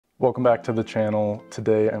Welcome back to the channel.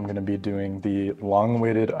 Today I'm going to be doing the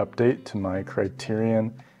long-awaited update to my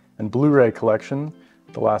Criterion and BluRay collection.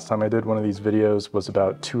 The last time I did one of these videos was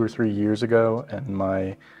about 2 or 3 years ago, and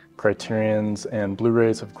my Criterions and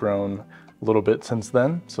BluRays have grown a little bit since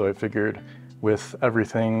then, so I figured with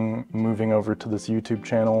everything moving over to this YouTube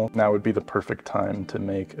channel, now would be the perfect time to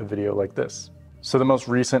make a video like this. So the most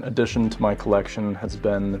recent addition to my collection has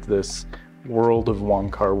been this World of Wong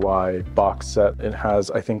Kar-wai box set. It has,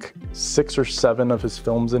 I think, 6 or 7 of his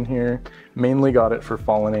films in here. Mainly got it for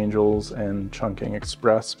Fallen Angels and Chungking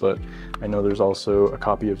Express, but I know there's also a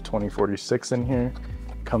copy of 2046 in here.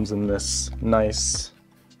 Comes in this nice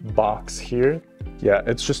box here. Yeah,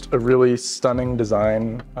 it's just a really stunning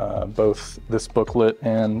design, both this booklet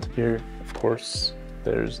and here, of course,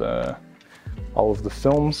 there's all of the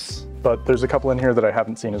films, but there's a couple in here that I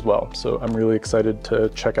haven't seen as well, so I'm really excited to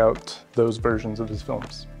check out those versions of his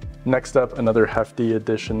films. Next up, another hefty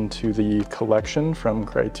addition to the collection from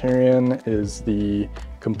Criterion is the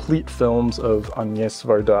complete films of Agnès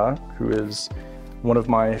Varda, who is one of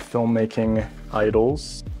my filmmaking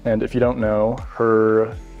idols. And if you don't know,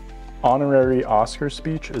 her honorary Oscar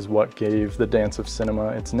speech is what gave the dance of cinema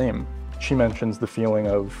its name. She mentions the feeling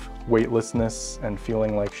of weightlessness and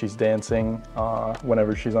feeling like she's dancing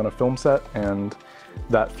whenever she's on a film set, and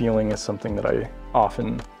that feeling is something that I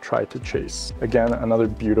often try to chase. Again, another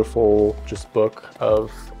beautiful just book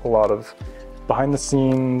of a lot of behind the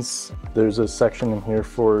scenes. There's a section in here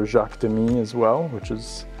for Jacques Demy as well, which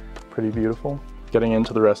is pretty beautiful. Getting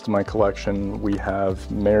into the rest of my collection, we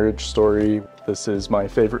have Marriage Story. This is my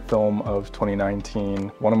favorite film of 2019,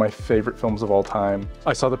 one of my favorite films of all time.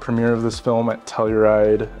 I saw the premiere of this film at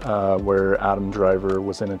Telluride, where Adam Driver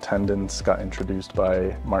was in attendance, got introduced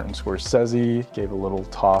by Martin Scorsese, gave a little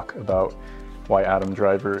talk about why Adam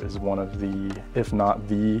Driver is one of the, if not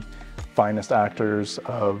the, finest actors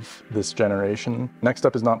of this generation. Next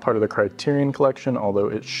up is not part of the Criterion Collection, although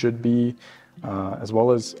it should be, as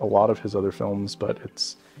well as a lot of his other films, but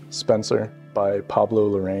it's Spencer by Pablo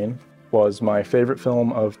Larraín. Was my favorite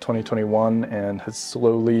film of 2021 and has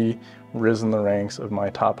slowly risen the ranks of my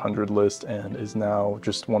top 100 list and is now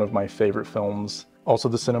just one of my favorite films. Also,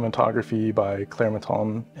 the cinematography by Claire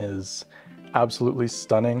Maton is absolutely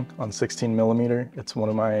stunning on 16mm. It's one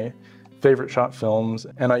of my favorite shot films,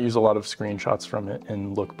 and I use a lot of screenshots from it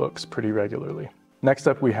in lookbooks pretty regularly. Next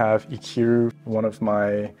up, we have Ikiru, one of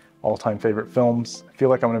my all-time favorite films. I feel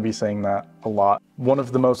like I'm going to be saying that a lot. One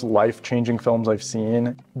of the most life-changing films I've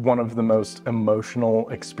seen, one of the most emotional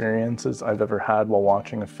experiences I've ever had while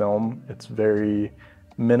watching a film. It's very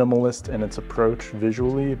minimalist in its approach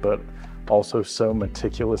visually, but also so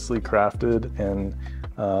meticulously crafted, and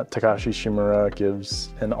Takashi Shimura gives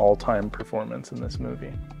an all-time performance in this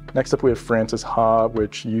movie. Next up, we have Frances Ha,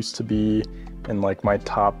 which used to be in like my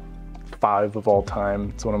top 5 of all time.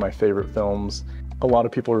 It's one of my favorite films. A lot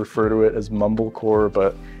of people refer to it as mumblecore,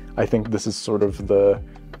 but I think this is sort of the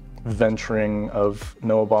venturing of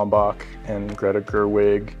Noah Baumbach and Greta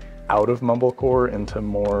Gerwig out of mumblecore into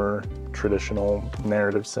more traditional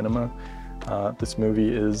narrative cinema. This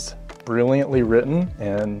movie is brilliantly written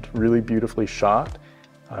and really beautifully shot.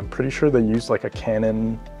 I'm pretty sure they used like a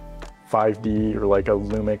Canon 5D or like a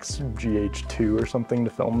Lumix GH2 or something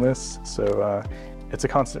to film this, so it's a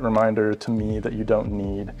constant reminder to me that you don't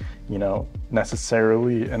need, you know,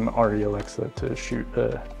 necessarily an Arri Alexa to shoot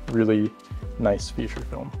a really nice feature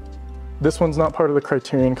film. This one's not part of the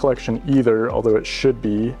Criterion Collection either, although it should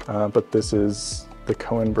be, but this is the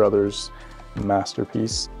Coen brothers'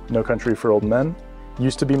 masterpiece, No Country for Old Men.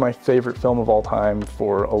 Used to be my favorite film of all time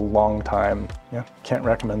for a long time. Yeah, can't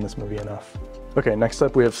recommend this movie enough. Okay, next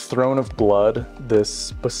up we have Throne of Blood.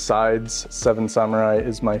 This, besides Seven Samurai,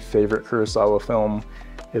 is my favorite Kurosawa film.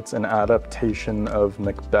 It's an adaptation of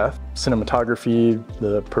Macbeth. Cinematography,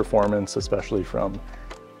 the performance, especially from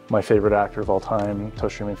my favorite actor of all time,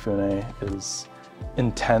 Toshiro Mifune, is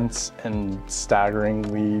intense and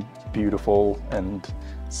staggeringly beautiful and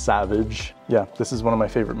savage. Yeah, this is one of my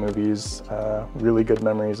favorite movies. Really good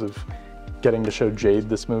memories of getting to show Jade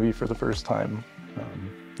this movie for the first time.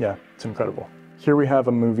 Yeah, it's incredible. Here we have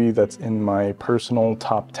a movie that's in my personal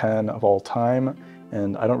top 10 of all time,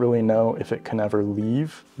 and I don't really know if it can ever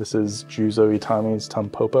leave. This is Juzo Itami's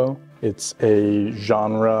Tampopo. It's a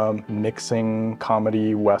genre mixing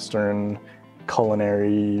comedy, western,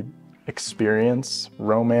 culinary experience,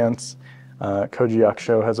 romance. Koji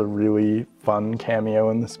Yakusho has a really fun cameo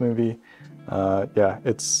in this movie. Yeah,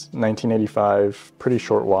 it's 1985, pretty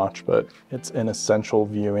short watch, but it's an essential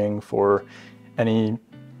viewing for any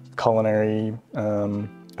culinary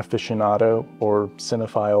aficionado or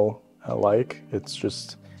cinephile alike. It's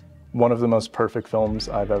just one of the most perfect films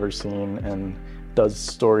I've ever seen, and does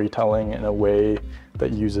storytelling in a way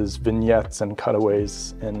that uses vignettes and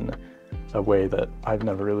cutaways in a way that I've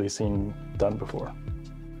never really seen done before.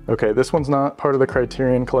 Okay, this one's not part of the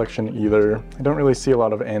Criterion Collection either. I don't really see a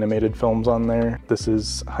lot of animated films on there. This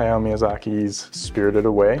is Hayao Miyazaki's Spirited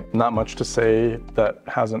Away. Not much to say that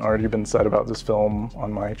hasn't already been said about this film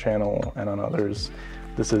on my channel and on others.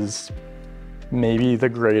 This is maybe the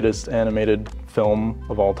greatest animated film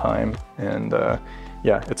of all time, and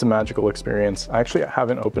yeah, it's a magical experience. I actually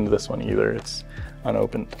haven't opened this one either. It's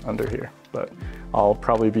unopened under here, but I'll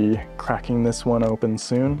probably be cracking this one open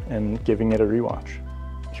soon and giving it a rewatch.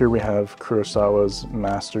 Here we have Kurosawa's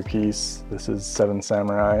masterpiece. This is Seven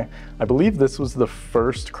Samurai. I believe this was the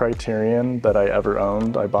first Criterion that I ever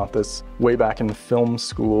owned. I bought this way back in film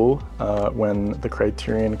school when the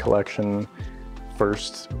Criterion Collection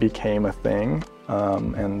first became a thing.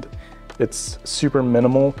 And it's super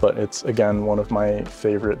minimal, but it's, again, one of my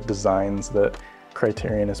favorite designs that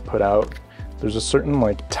Criterion has put out. There's a certain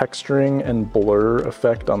like texturing and blur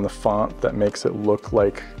effect on the font that makes it look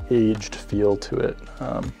like aged feel to it.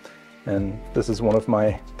 And this is one of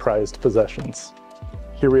my prized possessions.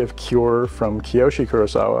 Here we have Cure from Kiyoshi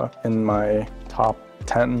Kurosawa in my top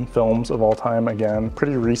 10 films of all time. Again,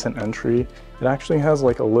 pretty recent entry. It actually has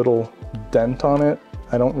like a little dent on it.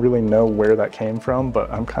 I don't really know where that came from,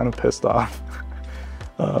 but I'm kind of pissed off.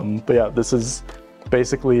 But yeah, this is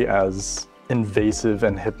basically as invasive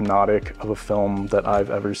and hypnotic of a film that I've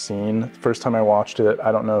ever seen. First time I watched it,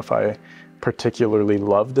 I don't know if I particularly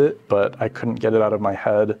loved it, but I couldn't get it out of my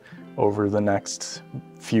head over the next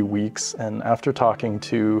few weeks. And after talking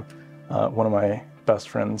to one of my best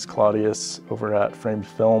friends, Claudius, over at Framed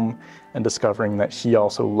Film, and discovering that he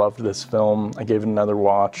also loved this film, I gave it another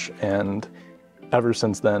watch, and ever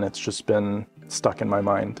since then, it's just been stuck in my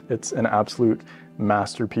mind. It's an absolute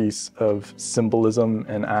masterpiece of symbolism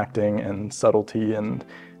and acting and subtlety and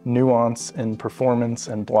nuance in performance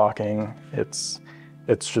and blocking. It's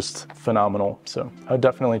just phenomenal. So I would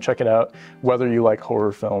definitely check it out, whether you like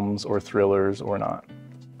horror films or thrillers or not.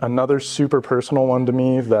 Another super personal one to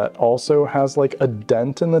me that also has like a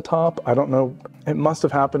dent in the top. I don't know, it must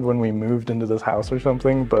have happened when we moved into this house or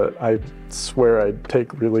something, but I swear I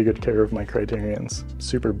take really good care of my Criterions.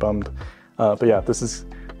 Super bummed. But yeah, this is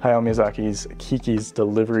Hayao Miyazaki's Kiki's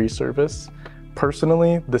Delivery Service.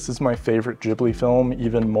 Personally, this is my favorite Ghibli film,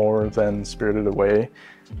 even more than Spirited Away,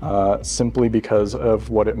 simply because of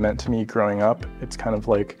what it meant to me growing up. It's kind of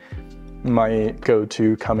like my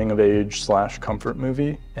go-to coming-of-age / comfort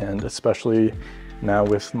movie, and especially now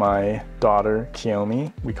with my daughter,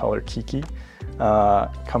 Kiyomi, we call her Kiki,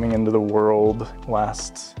 coming into the world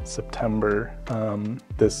last September.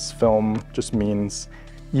 This film just means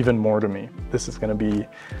even more to me. This is going to be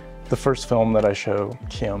the first film that I show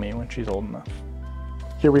Kiyomi when she's old enough.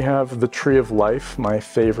 Here we have The Tree of Life, my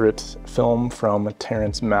favorite film from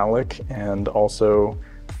Terrence Malick, and also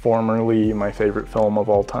formerly my favorite film of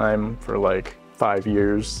all time for like 5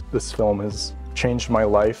 years. This film has changed my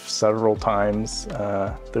life several times.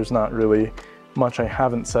 There's not really much I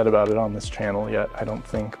haven't said about it on this channel yet, I don't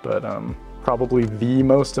think, but probably the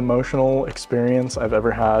most emotional experience I've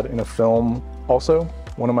ever had in a film. Also,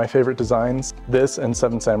 one of my favorite designs. This and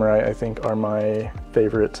Seven Samurai, I think, are my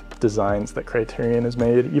favorite designs that Criterion has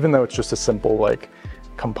made, even though it's just a simple like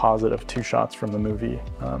composite of 2 shots from the movie.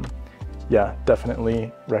 Yeah,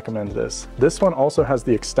 definitely recommend this. This one also has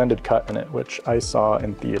the extended cut in it, which I saw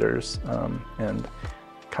in theaters and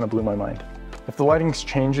kind of blew my mind. If the lighting's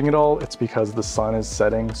changing at all, it's because the sun is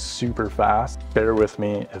setting super fast. Bear with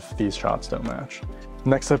me if these shots don't match.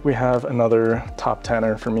 Next up, we have another top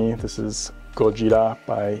 10er for me. This is Gojira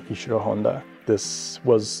by Ishiro Honda. This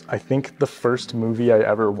was, I think, the first movie I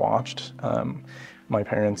ever watched. My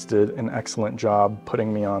parents did an excellent job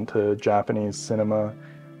putting me onto Japanese cinema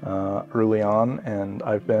early on, and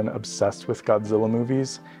I've been obsessed with Godzilla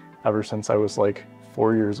movies ever since I was like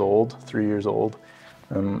 3 years old.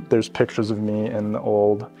 There's pictures of me in the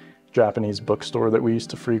old Japanese bookstore that we used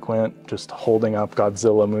to frequent, just holding up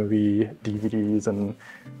Godzilla movie DVDs and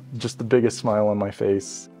just the biggest smile on my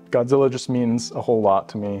face. Godzilla just means a whole lot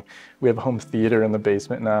to me. We have a home theater in the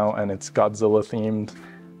basement now, and it's Godzilla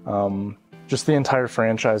themed. Just the entire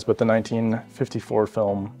franchise, but the 1954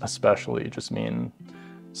 film especially, just mean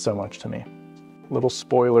so much to me. Little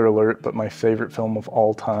spoiler alert, but my favorite film of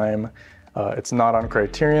all time. It's not on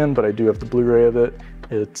Criterion, but I do have the Blu-ray of it.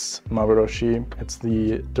 It's Maburoshi. It's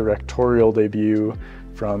the directorial debut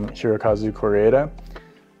from Hirokazu Koreeda.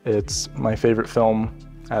 It's my favorite film,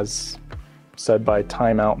 as said by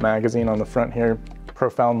Time Out magazine on the front here.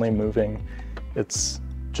 Profoundly moving. It's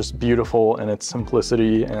just beautiful in its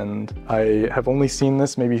simplicity, and I have only seen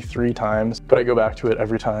this maybe 3 times, but I go back to it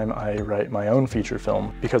every time I write my own feature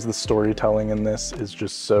film because the storytelling in this is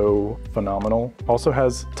just so phenomenal. Also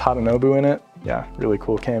has Tadanobu in it. Yeah, really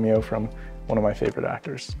cool cameo from one of my favorite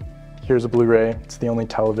actors. Here's a Blu-ray. It's the only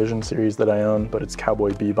television series that I own, but it's Cowboy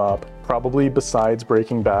Bebop. Probably besides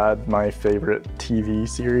Breaking Bad, my favorite TV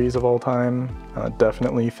series of all time.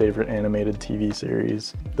 Definitely favorite animated TV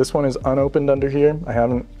series. This one is unopened under here. I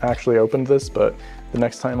haven't actually opened this, but the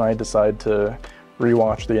next time I decide to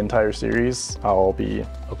rewatch the entire series, I'll be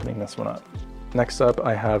opening this one up. Next up,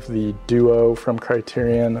 I have the duo from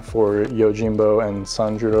Criterion for Yojimbo and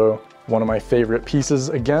Sanjuro. One of my favorite pieces,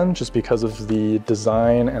 again, just because of the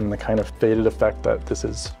design and the kind of faded effect that this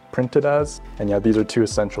is printed as. And yeah, these are 2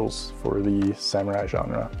 essentials for the samurai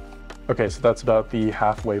genre. Okay, so that's about the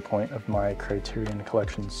halfway point of my Criterion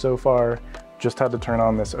collection so far. Just had to turn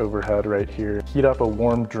on this overhead right here, heat up a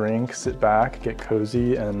warm drink, sit back, get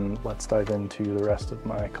cozy, and let's dive into the rest of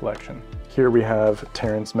my collection. Here we have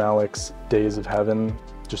Terrence Malick's Days of Heaven.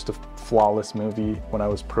 Just a flawless movie. When I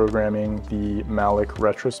was programming the Malick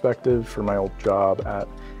retrospective for my old job at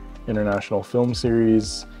International Film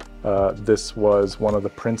Series, this was one of the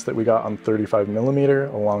prints that we got on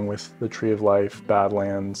 35mm, along with The Tree of Life,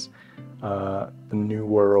 Badlands, The New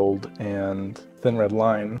World, and Thin Red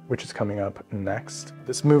Line, which is coming up next.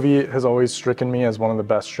 This movie has always stricken me as one of the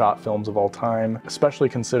best shot films of all time, especially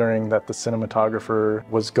considering that the cinematographer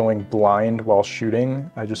was going blind while shooting.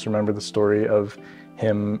 I just remember the story of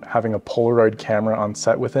him having a Polaroid camera on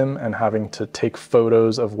set with him and having to take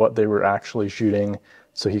photos of what they were actually shooting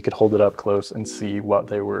so he could hold it up close and see what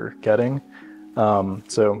they were getting.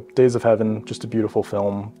 So Days of Heaven, just a beautiful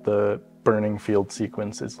film. The burning field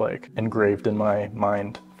sequence is like engraved in my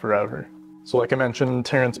mind forever. So like I mentioned,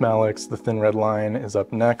 Terrence Malick's The Thin Red Line is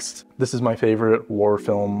up next. This is my favorite war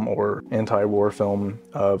film or anti-war film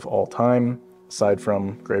of all time, aside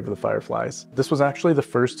from Grave of the Fireflies. This was actually the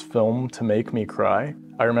first film to make me cry.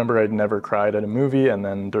 I remember I'd never cried at a movie, and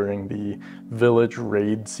then during the village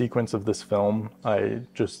raid sequence of this film, I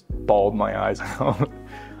just bawled my eyes out.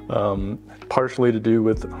 Partially to do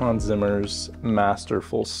with Hans Zimmer's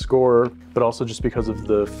masterful score, but also just because of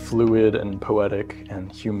the fluid and poetic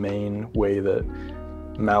and humane way that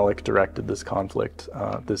Malick directed this conflict.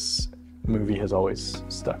 This movie has always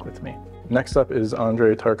stuck with me. Next up is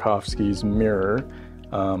Andrei Tarkovsky's Mirror.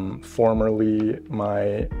 Formerly,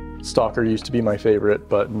 my Stalker used to be my favorite,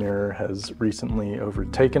 but Mirror has recently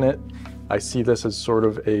overtaken it. I see this as sort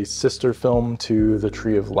of a sister film to The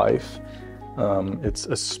Tree of Life. It's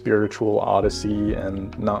a spiritual odyssey,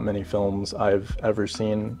 and not many films I've ever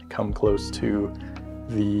seen come close to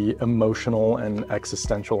the emotional and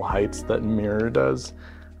existential heights that Mirror does.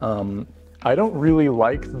 I don't really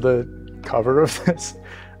like the cover of this.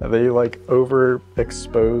 They like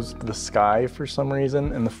overexposed the sky for some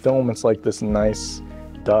reason. In the film, it's like this nice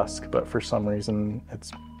dusk, but for some reason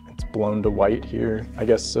it's blown to white here. I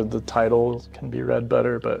guess so the title can be read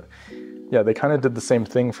better, but yeah, they kind of did the same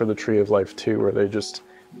thing for The Tree of Life too, where they just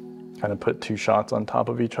kind of put 2 shots on top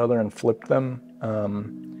of each other and flipped them.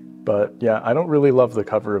 But yeah, I don't really love the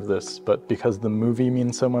cover of this, but because the movie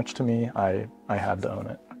means so much to me, I had to own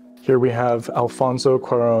it. Here we have Alfonso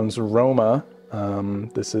Cuarón's Roma.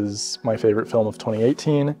 This is my favorite film of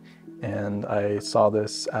 2018, and I saw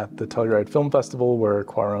this at the Telluride Film Festival where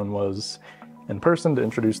Cuarón was in person to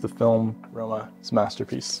introduce the film. Roma is a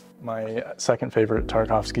masterpiece. My second favorite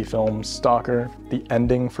Tarkovsky film, Stalker. The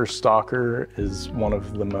ending for Stalker is one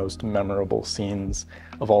of the most memorable scenes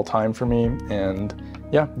of all time for me, and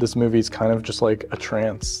yeah, this movie's kind of just like a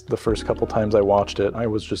trance. The first couple times I watched it, I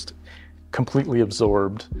was just completely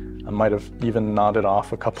absorbed. I might have even nodded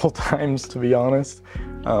off a couple times, to be honest,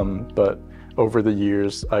 but over the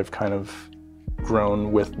years I've kind of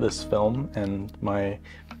grown with this film, and my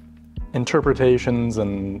interpretations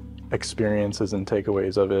and experiences and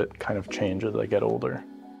takeaways of it kind of change as I get older.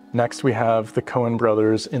 Next we have the Coen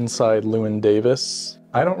brothers Inside Llewyn Davis.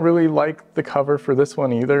 I don't really like the cover for this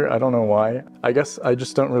one either. I don't know why. I guess I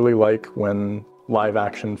just don't really like when live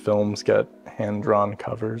action films get hand-drawn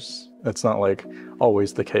covers. It's not like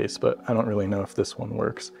always the case, but I don't really know if this one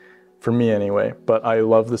works. For me anyway, but I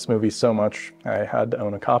love this movie so much, I had to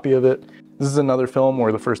own a copy of it. This is another film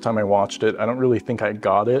where the first time I watched it, I don't really think I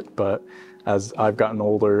got it, but as I've gotten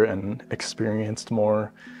older and experienced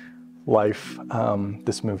more life,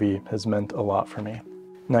 this movie has meant a lot for me.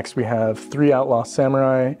 Next we have Three Outlaw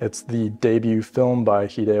Samurai. It's the debut film by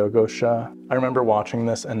Hideo Gosha. I remember watching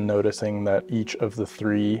this and noticing that each of the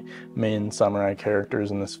 3 main samurai characters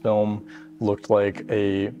in this film looked like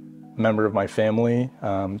a member of my family.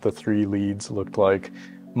 The 3 leads looked like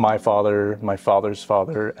my father, my father's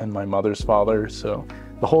father, and my mother's father. So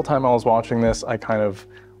the whole time I was watching this, I kind of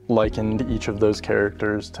likened each of those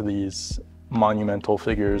characters to these monumental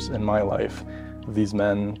figures in my life, these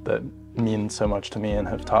men that mean so much to me and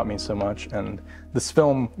have taught me so much. And this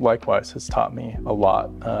film likewise has taught me a lot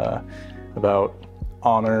about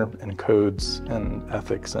honor and codes and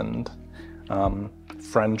ethics and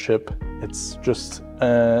friendship. It's just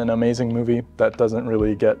an amazing movie that doesn't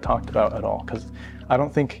really get talked about at all, because I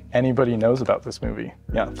don't think anybody knows about this movie.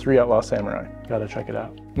 Yeah, 3 Outlaw Samurai, gotta check it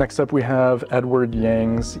out. Next up we have Edward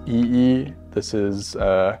Yang's EE. This is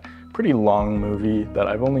a pretty long movie that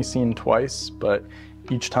I've only seen twice, but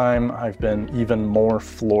each time I've been even more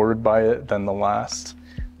floored by it than the last.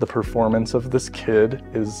 The performance of this kid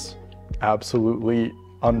is absolutely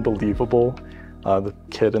unbelievable. The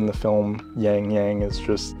kid in the film, Yang, is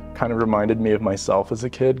just kind of reminded me of myself as a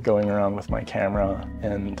kid, going around with my camera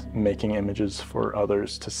and making images for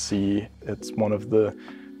others to see. It's one of the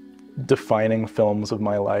defining films of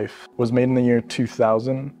my life. It was made in the year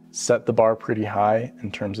 2000, set the bar pretty high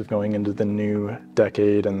in terms of going into the new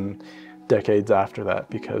decade and decades after that,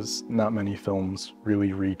 because not many films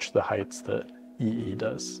really reach the heights that EE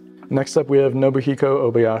does. Next up we have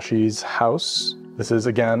Nobuhiko Obayashi's House. This is,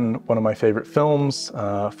 again, one of my favorite films.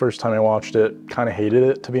 First time I watched it, kind of hated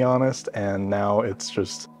it, to be honest, and now it's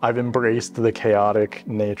just, I've embraced the chaotic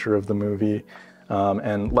nature of the movie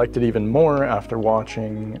and liked it even more after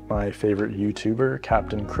watching my favorite YouTuber,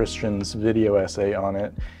 Captain Christian's video essay on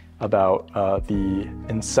it about the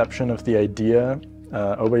inception of the idea.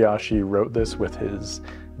 Obayashi wrote this with his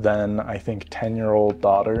then, I think, 10-year-old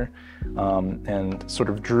daughter, and sort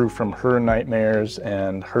of drew from her nightmares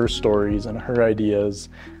and her stories and her ideas.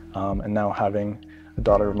 And now having a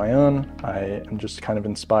daughter of my own, I am just kind of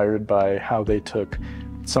inspired by how they took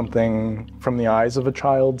something from the eyes of a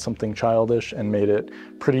child, something childish, and made it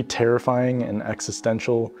pretty terrifying and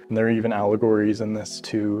existential. And there are even allegories in this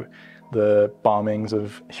to the bombings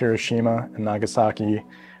of Hiroshima and Nagasaki,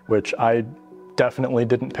 which I definitely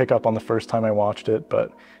didn't pick up on the first time I watched it.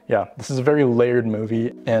 But yeah, this is a very layered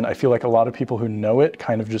movie, and I feel like a lot of people who know it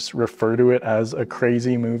kind of just refer to it as a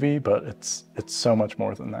crazy movie, but it's so much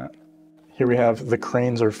more than that. Here we have The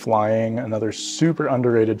Cranes Are Flying, another super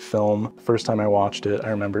underrated film. First time I watched it, I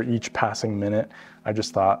remember each passing minute, I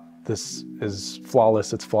just thought, this is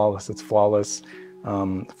flawless, it's flawless, it's flawless.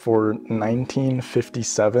 For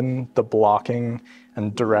 1957, the blocking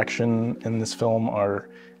and direction in this film are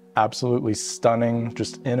absolutely stunning,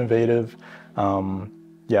 just innovative.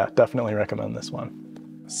 Yeah, definitely recommend this one.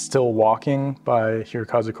 Still Walking by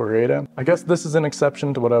Hirokazu Koreeda. I guess this is an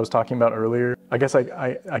exception to what I was talking about earlier. I guess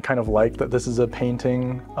I kind of like that this is a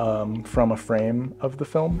painting from a frame of the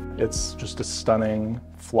film. It's just a stunning,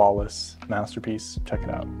 flawless masterpiece. Check it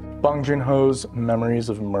out. Bong Joon-ho's Memories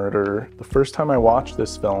of Murder. The first time I watched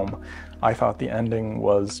this film, I thought the ending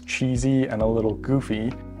was cheesy and a little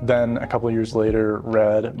goofy. Then a couple of years later,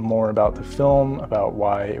 read more about the film, about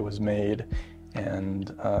why it was made,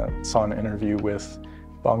 and saw an interview with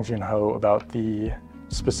Bong Joon-ho about the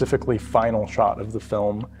specifically final shot of the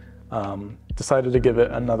film. Decided to give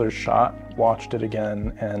it another shot, watched it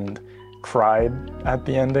again, and cried at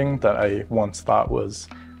the ending that I once thought was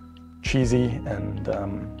cheesy. And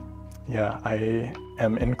yeah, I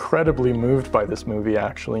am incredibly moved by this movie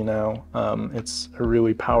actually now. It's a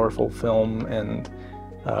really powerful film, and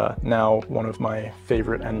now one of my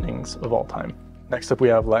favorite endings of all time. Next up we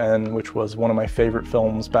have La Haine, which was one of my favorite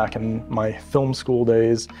films back in my film school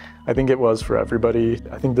days. I think it was for everybody.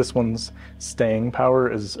 I think this one's staying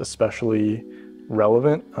power is especially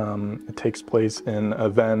relevant. It takes place in a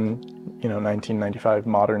then, 1995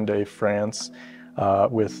 modern day France,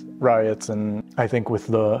 with riots, and I think with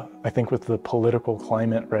the political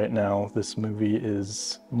climate right now, this movie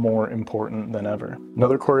is more important than ever.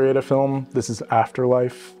 Another Koreeda film, this is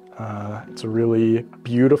Afterlife. It's a really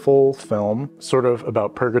beautiful film, sort of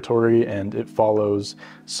about purgatory, and it follows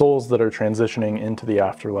souls that are transitioning into the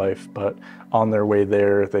afterlife, but on their way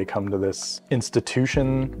there, they come to this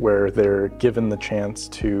institution where they're given the chance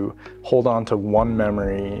to hold on to one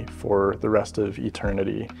memory for the rest of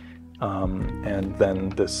eternity. And then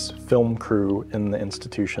this film crew in the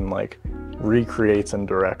institution recreates and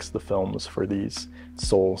directs the films for these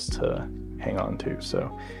souls to hang on to.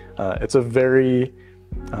 So it's a very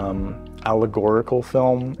allegorical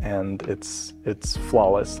film, and it's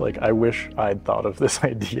flawless. I wish I'd thought of this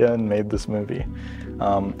idea and made this movie.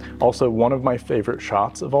 Also, one of my favorite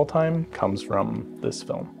shots of all time comes from this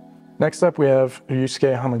film. Next up we have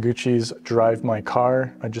Ryusuke Hamaguchi's Drive My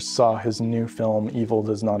Car. I just saw his new film Evil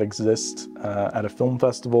Does Not Exist at a film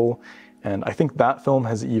festival, And I think that film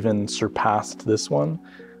has even surpassed this one.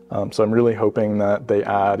 So I'm really hoping that they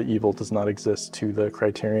add Evil Does Not Exist to the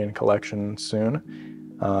Criterion Collection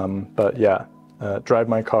soon. But yeah, Drive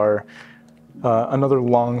My Car, another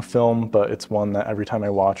long film, but it's one that every time I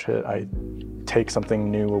watch it, I take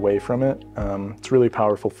something new away from it. It's a really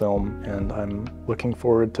powerful film, and I'm looking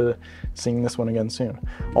forward to seeing this one again soon.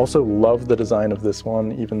 Also love the design of this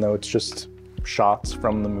one, even though it's just shots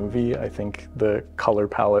from the movie. I think the color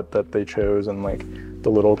palette that they chose and like the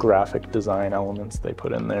little graphic design elements they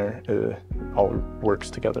put in there, all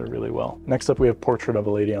works together really well. Next up we have Portrait of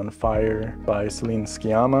a Lady on Fire by Celine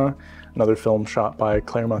Sciamma, another film shot by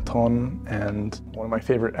Claire Maton, and one of my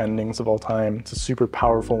favorite endings of all time. It's a super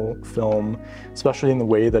powerful film, especially in the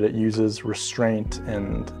way that it uses restraint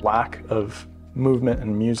and lack of movement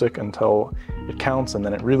and music until it counts, and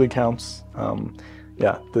then it really counts.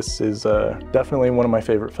 Yeah, this is definitely one of my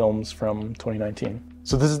favorite films from 2019.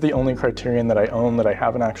 So this is the only Criterion that I own that I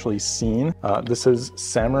haven't actually seen. This is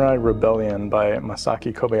Samurai Rebellion by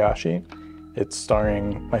Masaki Kobayashi. It's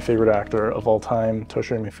starring my favorite actor of all time,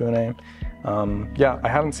 Toshiro Mifune. Yeah, I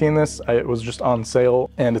haven't seen this. It was just on sale,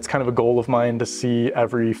 and it's kind of a goal of mine to see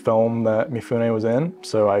every film that Mifune was in,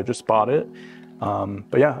 so I just bought it.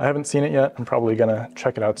 But yeah, I haven't seen it yet. I'm probably gonna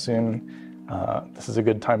check it out soon. This is a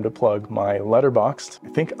good time to plug my Letterboxd. I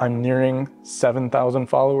think I'm nearing 7,000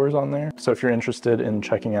 followers on there. So if you're interested in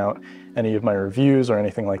checking out any of my reviews or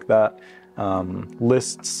anything like that,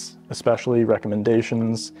 lists, especially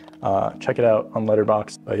recommendations, check it out on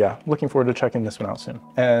Letterboxd. But yeah, looking forward to checking this one out soon.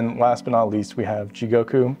 And last but not least, we have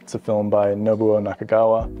Jigoku. It's a film by Nobuo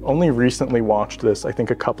Nakagawa. Only recently watched this, I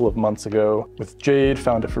think a couple of months ago with Jade,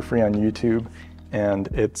 found it for free on YouTube. And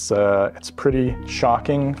it's a pretty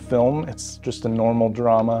shocking film. It's just a normal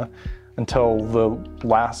drama until the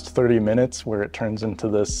last 30 minutes where it turns into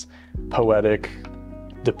this poetic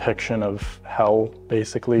depiction of hell,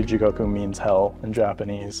 basically. Jigoku means hell in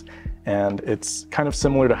Japanese. And it's kind of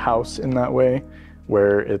similar to House in that way,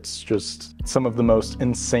 where it's just some of the most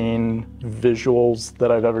insane visuals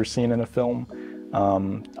that I've ever seen in a film.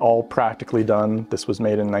 All practically done. This was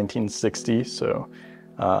made in 1960, so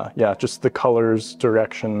yeah, just the colors,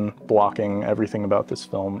 direction, blocking, everything about this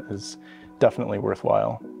film is definitely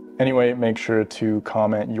worthwhile. Anyway, make sure to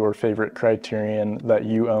comment your favorite Criterion that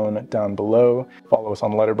you own down below. Follow us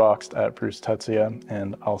on Letterboxd at Bruce Tetsuya,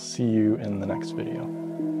 and I'll see you in the next video.